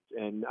 defense.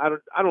 And I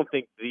don't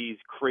think these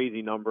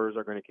crazy numbers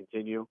are going to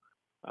continue.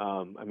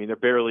 They're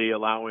barely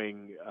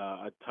allowing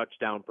a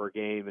touchdown per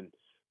game, and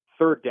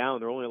third down,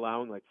 they're only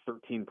allowing like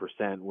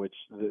 13%, which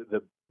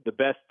the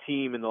best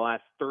team in the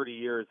last 30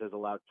 years has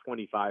allowed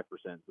 25%.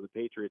 So the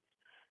Patriots,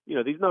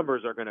 these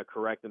numbers are going to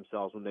correct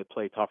themselves when they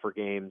play tougher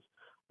games.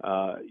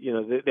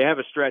 They have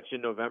a stretch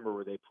in November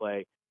where they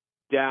play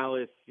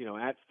Dallas,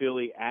 at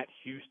Philly, at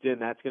Houston.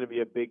 That's going to be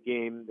a big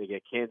game. They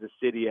get Kansas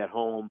City at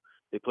home.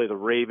 They play the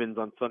Ravens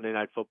on Sunday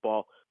Night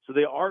Football. So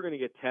they are going to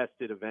get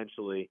tested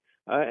eventually.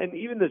 And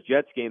even this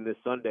Jets game this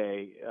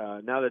Sunday,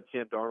 now that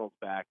Sam Darnold's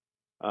back,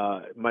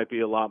 it might be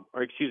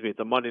it's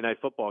a Monday Night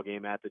Football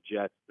game at the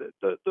Jets.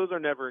 Those are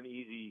never an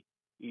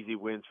easy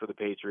wins for the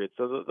Patriots.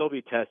 So they'll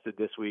be tested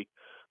this week.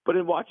 But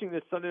in watching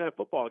this Sunday Night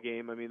Football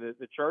game,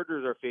 the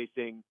Chargers are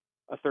facing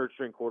a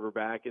third-string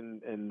quarterback,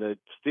 and the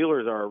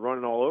Steelers are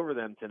running all over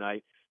them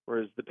tonight.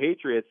 Whereas the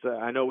Patriots,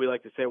 I know we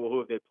like to say, well, who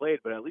have they played?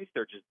 But at least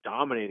they're just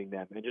dominating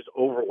them and just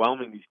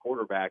overwhelming these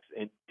quarterbacks.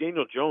 And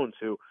Daniel Jones,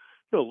 who,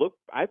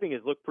 I think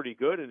has looked pretty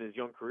good in his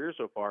young career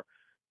so far,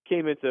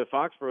 came into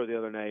Foxborough the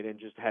other night and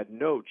just had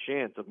no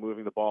chance of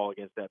moving the ball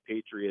against that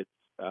Patriots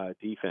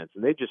defense.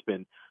 And they've just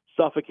been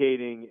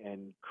suffocating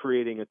and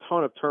creating a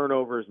ton of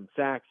turnovers and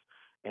sacks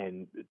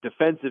and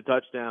defensive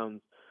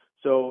touchdowns.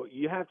 So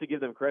you have to give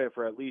them credit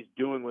for at least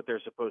doing what they're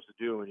supposed to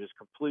do and just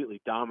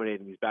completely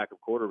dominating these backup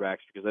quarterbacks,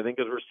 because I think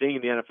as we're seeing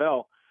in the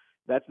NFL,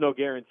 that's no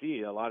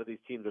guarantee. A lot of these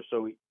teams are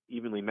so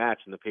evenly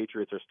matched, and the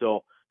Patriots are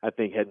still, I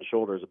think, head and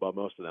shoulders above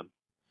most of them.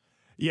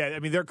 Yeah,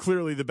 they're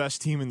clearly the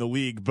best team in the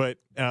league, but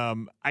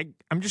I'm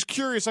just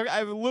curious. I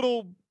have a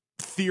little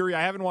theory.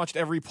 I haven't watched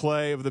every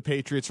play of the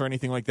Patriots or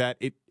anything like that.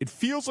 It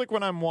feels like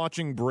when I'm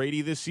watching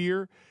Brady this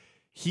year,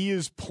 he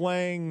is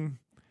playing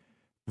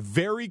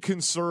very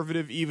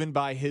conservative even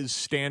by his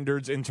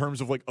standards in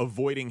terms of like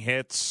avoiding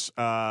hits,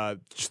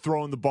 just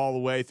throwing the ball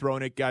away,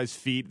 throwing at guys'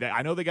 feet.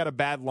 I know they got a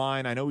bad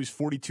line. I know he's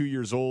 42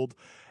 years old.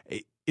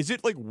 Is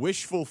it like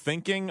wishful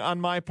thinking on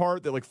my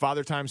part that like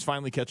Father Time's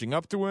finally catching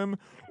up to him?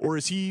 Or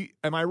is he,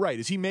 am I right?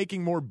 Is he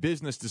making more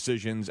business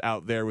decisions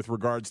out there with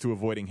regards to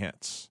avoiding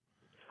hits?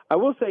 I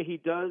will say he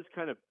does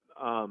kind of,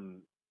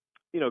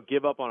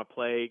 give up on a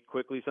play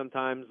quickly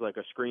sometimes, like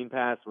a screen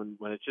pass when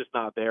it's just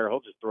not there. He'll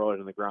just throw it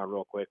in the ground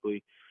real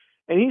quickly.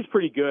 And he's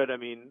pretty good.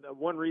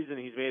 One reason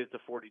he's made it to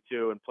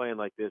 42 and playing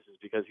like this is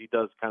because he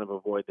does kind of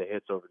avoid the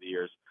hits over the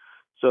years.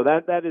 So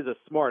that is a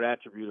smart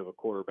attribute of a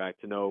quarterback,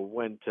 to know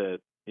when to,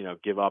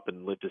 give up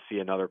and live to see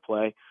another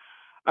play.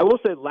 I will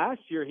say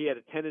last year he had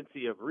a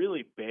tendency of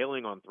really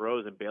bailing on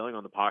throws and bailing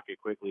on the pocket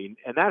quickly,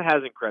 and that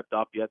hasn't crept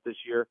up yet this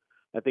year.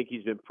 I think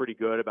he's been pretty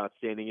good about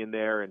standing in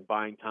there and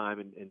buying time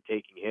and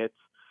taking hits.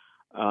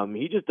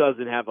 He just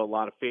doesn't have a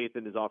lot of faith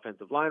in his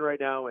offensive line right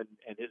now, and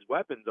his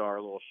weapons are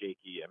a little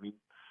shaky. I mean,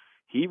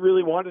 he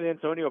really wanted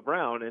Antonio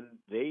Brown, and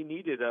they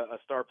needed a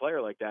star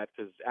player like that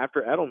because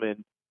after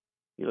Edelman,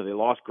 they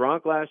lost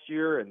Gronk last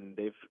year, and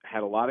they've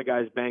had a lot of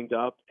guys banged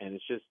up, and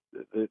it's just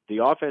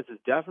the offense is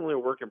definitely a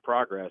work in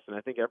progress, and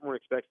I think everyone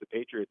expects the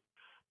Patriots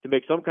to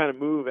make some kind of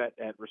move at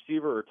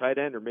receiver or tight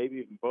end or maybe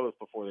even both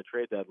before the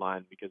trade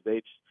deadline because they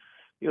just,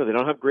 they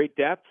don't have great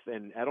depth,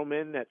 and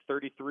Edelman at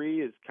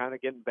 33 is kind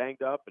of getting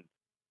banged up, and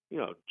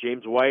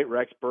James White,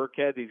 Rex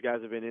Burkhead, these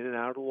guys have been in and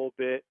out a little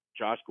bit.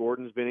 Josh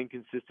Gordon's been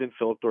inconsistent.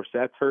 Philip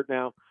Dorsett's hurt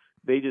now.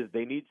 They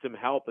need some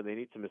help and they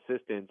need some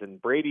assistance.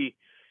 And Brady,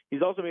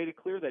 he's also made it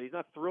clear that he's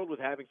not thrilled with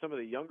having some of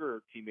the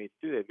younger teammates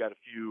too. They've got a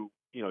few,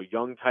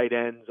 young tight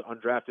ends,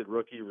 undrafted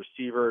rookie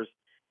receivers,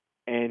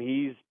 and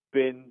he's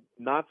been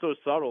not so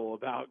subtle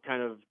about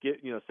kind of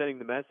sending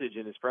the message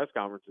in his press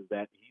conferences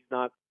that he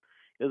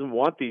doesn't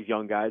want these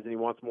young guys and he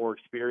wants more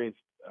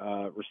experienced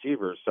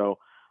receivers. So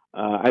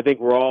I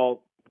think we're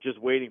all just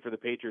waiting for the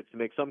Patriots to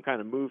make some kind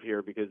of move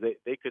here because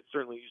they could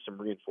certainly use some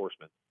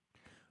reinforcement.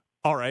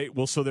 All right.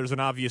 Well, so there's an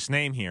obvious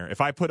name here.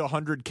 If I put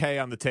 $100K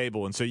on the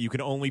table and so you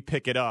can only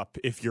pick it up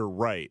if you're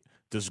right,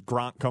 does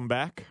Gronk come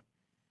back?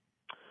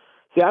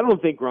 See, I don't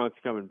think Gronk's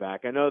coming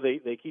back. I know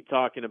they keep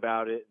talking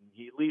about it, and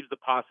he leaves the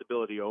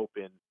possibility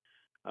open.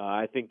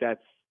 I think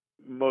that's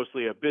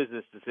mostly a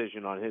business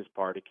decision on his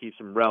part. It keeps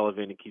him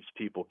relevant. It keeps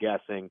people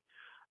guessing.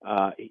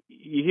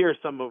 You hear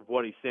some of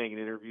what he's saying in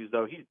interviews,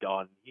 though. He's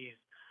done.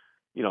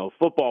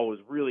 Football was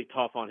really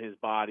tough on his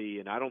body,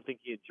 and I don't think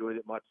he enjoyed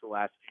it much the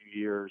last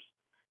few years.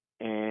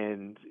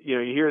 And, you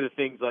hear the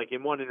things like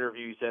in one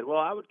interview he said, well,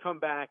 I would come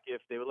back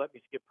if they would let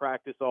me skip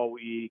practice all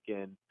week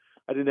and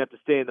I didn't have to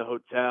stay in the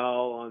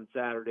hotel on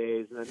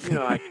Saturdays. And then,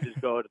 I could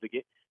just go to the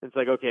game. And it's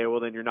like, okay, well,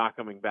 then you're not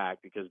coming back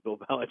because Bill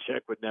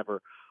Belichick would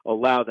never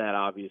allow that,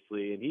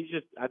 obviously. And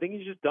I think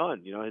he's just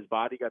done. His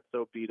body got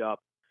so beat up.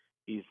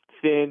 He's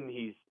thin.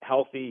 He's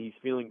healthy.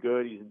 He's feeling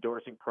good. He's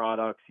endorsing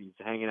products. He's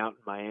hanging out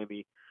in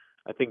Miami.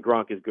 I think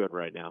Gronk is good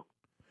right now.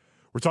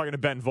 We're talking to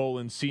Ben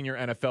Volin, senior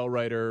NFL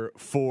writer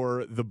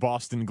for the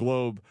Boston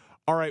Globe.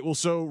 All right, well,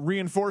 so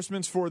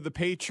reinforcements for the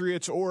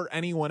Patriots or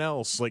anyone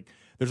else. Like,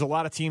 there's a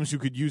lot of teams who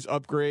could use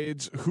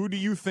upgrades. Who do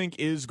you think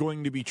is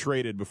going to be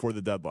traded before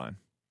the deadline?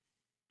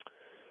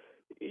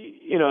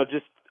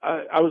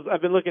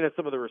 I've been looking at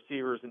some of the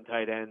receivers and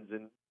tight ends,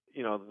 and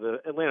the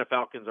Atlanta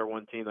Falcons are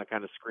one team that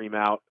kind of scream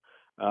out.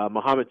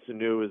 Mohamed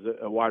Sanu is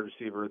a wide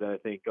receiver that I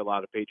think a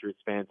lot of Patriots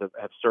fans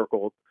have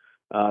circled.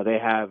 They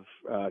have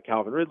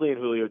Calvin Ridley and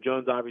Julio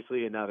Jones,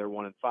 obviously, and now they're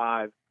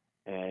 1-5.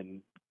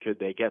 And could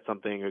they get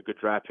a good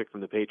draft pick from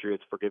the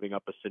Patriots for giving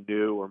up a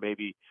Sanu or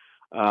maybe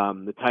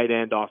the tight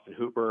end, Austin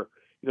Hooper?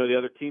 The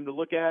other team to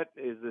look at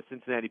is the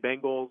Cincinnati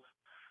Bengals.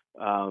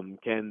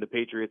 Can the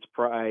Patriots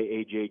pry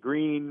A.J.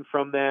 Green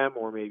from them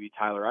or maybe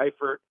Tyler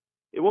Eifert?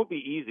 It won't be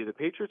easy. The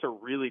Patriots are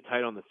really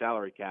tight on the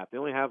salary cap. They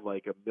only have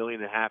like $1.5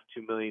 million,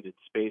 $2 million in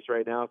space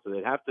right now, so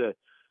they'd have to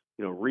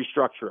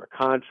restructure a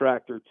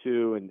contract or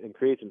two and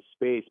create some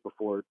space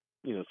before,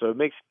 so it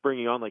makes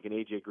bringing on like an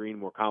AJ Green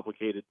more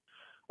complicated.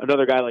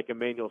 Another guy like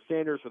Emmanuel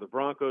Sanders for the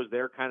Broncos,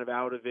 they're kind of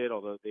out of it,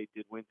 although they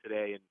did win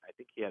today, and I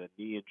think he had a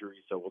knee injury,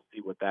 so we'll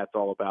see what that's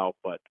all about.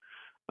 But,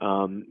 there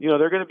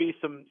are going to be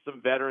some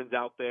veterans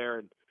out there,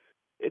 and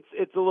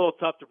it's a little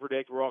tough to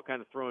predict. We're all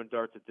kind of throwing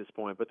darts at this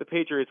point, but the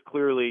Patriots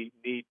clearly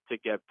need to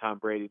get Tom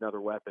Brady another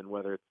weapon,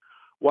 whether it's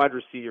wide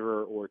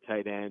receiver or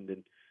tight end.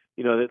 And,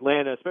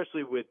 Atlanta,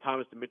 especially with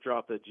Thomas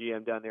Dimitroff, the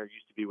GM down there,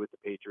 used to be with the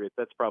Patriots.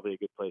 That's probably a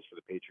good place for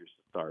the Patriots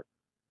to start.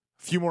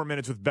 A few more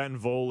minutes with Ben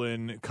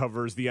Volin,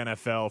 covers the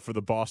NFL for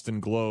the Boston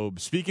Globe.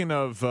 Speaking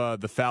of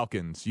the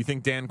Falcons, you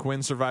think Dan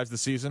Quinn survives the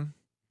season?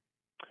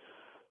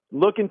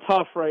 Looking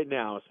tough right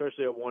now,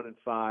 especially at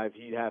 1-5.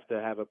 He'd have to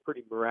have a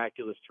pretty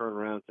miraculous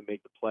turnaround to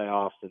make the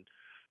playoffs, and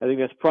I think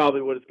that's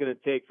probably what it's going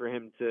to take for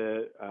him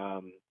to,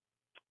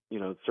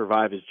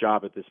 survive his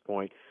job at this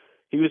point.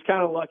 He was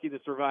kind of lucky to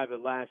survive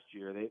it last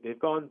year. They've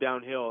gone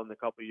downhill in the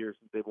couple of years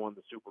since they've won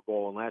the Super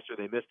Bowl, and last year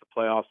they missed the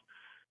playoffs.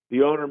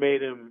 The owner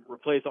made him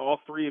replace all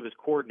three of his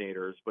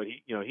coordinators, but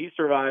he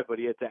survived, but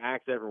he had to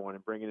axe everyone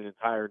and bring in an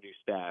entire new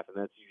staff, and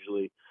that's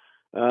usually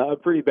a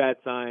pretty bad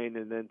sign.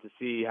 And then to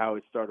see how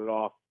it started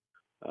off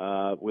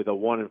with a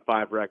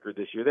 1-5 record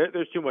this year,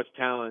 there's too much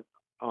talent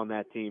on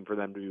that team for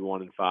them to be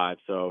 1-5.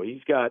 So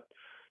he's got.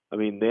 I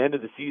mean, the end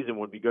of the season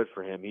would be good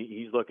for him.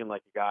 He's looking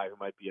like a guy who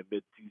might be a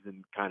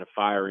mid-season kind of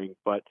firing,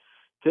 but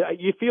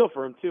you feel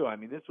for him too. I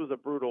mean, this was a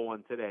brutal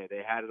one today.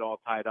 They had it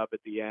all tied up at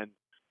the end,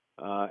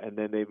 and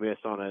then they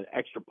missed on an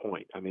extra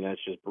point. I mean,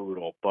 that's just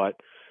brutal. But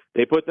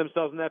they put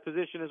themselves in that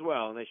position as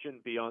well, and they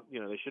shouldn't be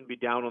they shouldn't be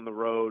down on the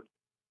road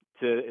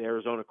to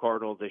Arizona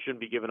Cardinals. They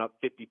shouldn't be giving up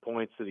 50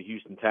 points to the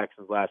Houston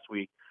Texans last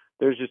week.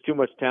 There's just too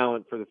much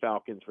talent for the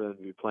Falcons for them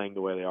to be playing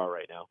the way they are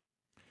right now.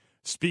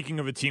 Speaking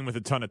of a team with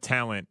a ton of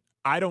talent,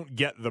 I don't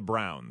get the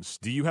Browns.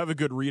 Do you have a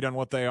good read on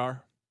what they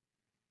are?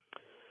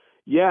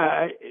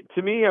 Yeah,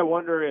 to me, I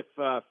wonder if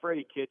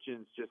Freddie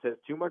Kitchens just has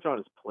too much on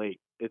his plate.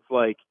 It's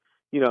like,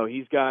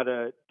 he's got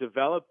to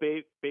develop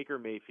Baker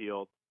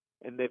Mayfield,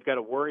 and they've got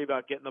to worry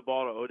about getting the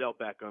ball to Odell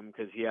Beckham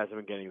because he hasn't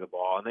been getting the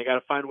ball. And they got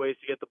to find ways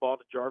to get the ball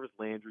to Jarvis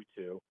Landry,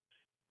 too.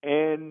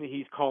 And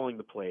he's calling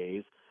the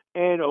plays.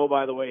 And, oh,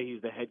 by the way,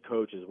 he's the head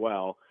coach as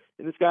well.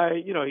 And this guy,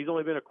 he's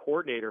only been a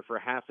coordinator for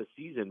half a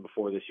season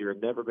before this year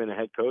and never been a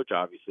head coach,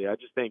 obviously. I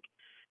just think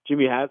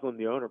Jimmy Haslam,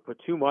 the owner, put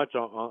too much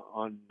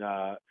on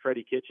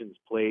Freddie Kitchens'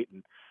 plate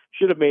and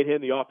should have made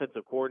him the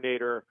offensive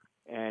coordinator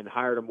and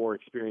hired a more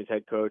experienced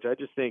head coach. I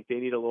just think they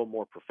need a little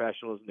more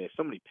professionalism. They have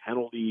so many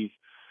penalties,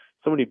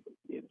 so many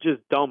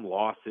just dumb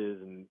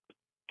losses and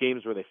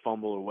games where they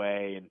fumble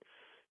away. And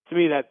to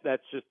me,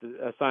 that's just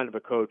a sign of a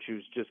coach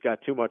who's just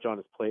got too much on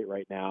his plate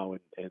right now,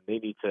 and they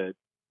need to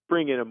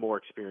bring in a more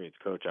experienced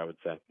coach, I would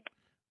say.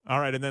 All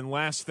right, and then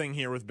last thing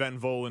here with Ben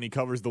Volin, he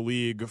covers the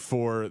league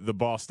for the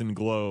Boston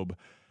Globe.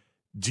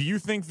 Do you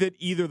think that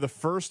either the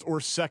first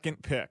or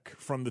second pick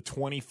from the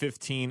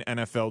 2015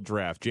 NFL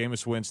draft,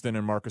 Jameis Winston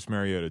and Marcus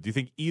Mariota, do you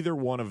think either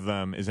one of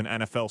them is an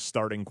NFL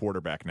starting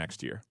quarterback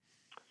next year?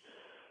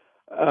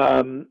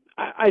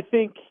 I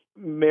think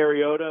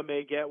Mariota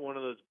may get one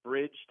of those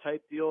bridge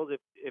type deals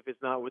if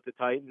it's not with the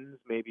Titans.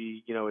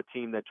 Maybe, a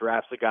team that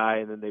drafts a guy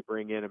and then they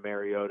bring in a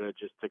Mariota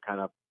just to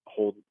kind of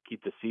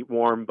keep the seat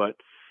warm. But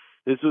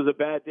this was a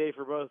bad day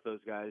for both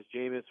those guys.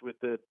 Jameis with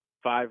the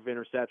 5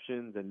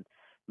 interceptions and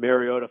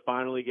Mariota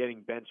finally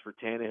getting benched for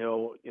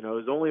Tannehill. It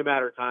was only a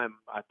matter of time,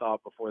 I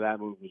thought, before that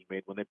move was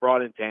made. When they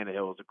brought in Tannehill,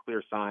 it was a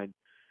clear sign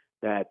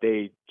that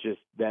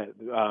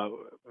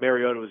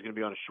Mariota was going to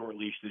be on a short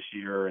leash this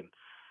year. And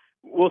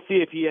we'll see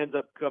if he ends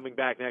up coming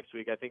back next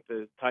week. I think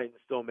the Titans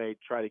still may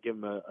try to give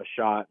him a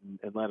shot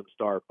and let him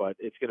start, but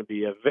it's going to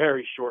be a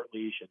very short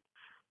leash. And,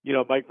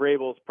 Mike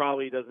Vrabel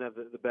probably doesn't have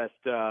the best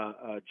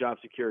job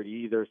security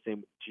either.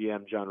 Same with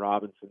GM John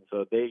Robinson.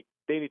 So they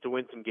need to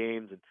win some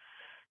games. And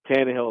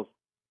Tannehill's,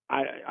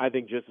 I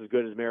think, just as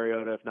good as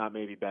Mariota, if not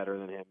maybe better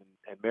than him.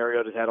 And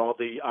Mariota's had all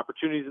the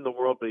opportunities in the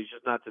world, but he's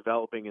just not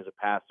developing as a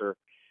passer.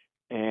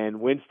 And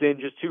Winston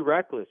just too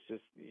reckless,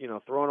 just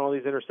throwing all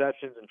these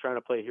interceptions and trying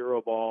to play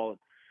hero ball.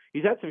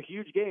 He's had some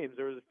huge games.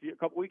 There was a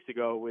couple weeks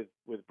ago with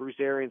Bruce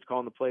Arians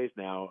calling the plays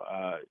now,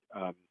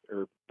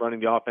 or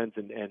running the offense,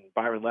 and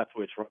Byron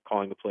Leftwich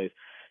calling the plays.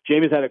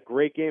 Jameis had a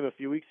great game a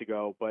few weeks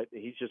ago, but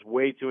he's just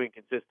way too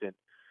inconsistent.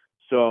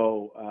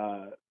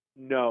 So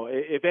no,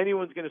 if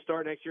anyone's going to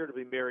start next year, it'll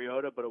be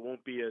Mariota, but it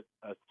won't be a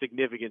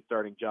significant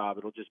starting job.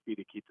 It'll just be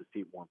to keep the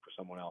seat warm for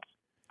someone else.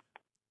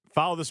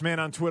 Follow this man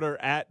on Twitter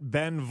at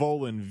Ben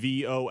Volin,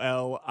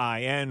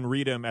 Volin.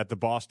 Read him at the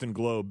Boston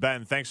Globe.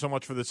 Ben, thanks so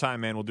much for the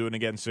time, man. We'll do it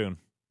again soon.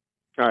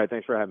 All right,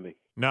 thanks for having me.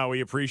 No,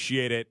 we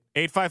appreciate it.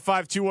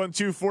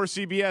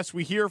 855-212-4CBS.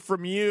 We hear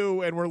from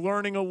you, and we're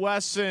learning a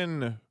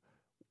lesson.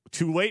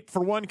 Too late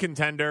for one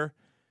contender,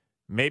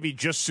 maybe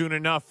just soon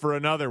enough for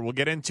another. We'll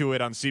get into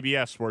it on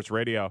CBS Sports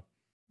Radio.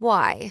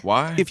 Why?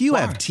 If you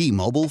have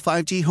T-Mobile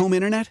 5G home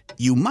internet,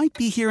 you might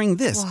be hearing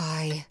this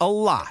Why? a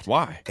lot.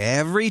 Why?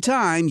 Every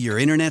time your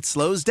internet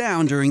slows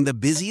down during the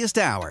busiest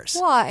hours.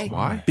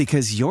 Why?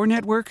 Because your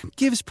network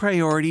gives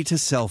priority to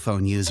cell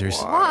phone users.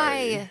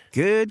 Why?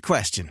 Good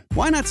question.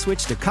 Why not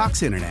switch to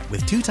Cox Internet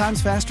with 2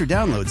 times faster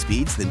download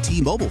speeds than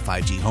T-Mobile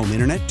 5G home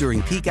internet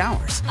during peak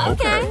hours?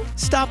 Okay.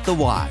 Stop the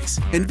whys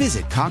and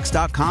visit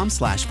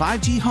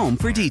Cox.com/5G home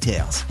for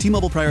details.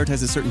 T-Mobile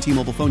prioritizes certain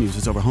T-Mobile phone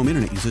users over home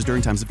internet users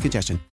during times of congestion.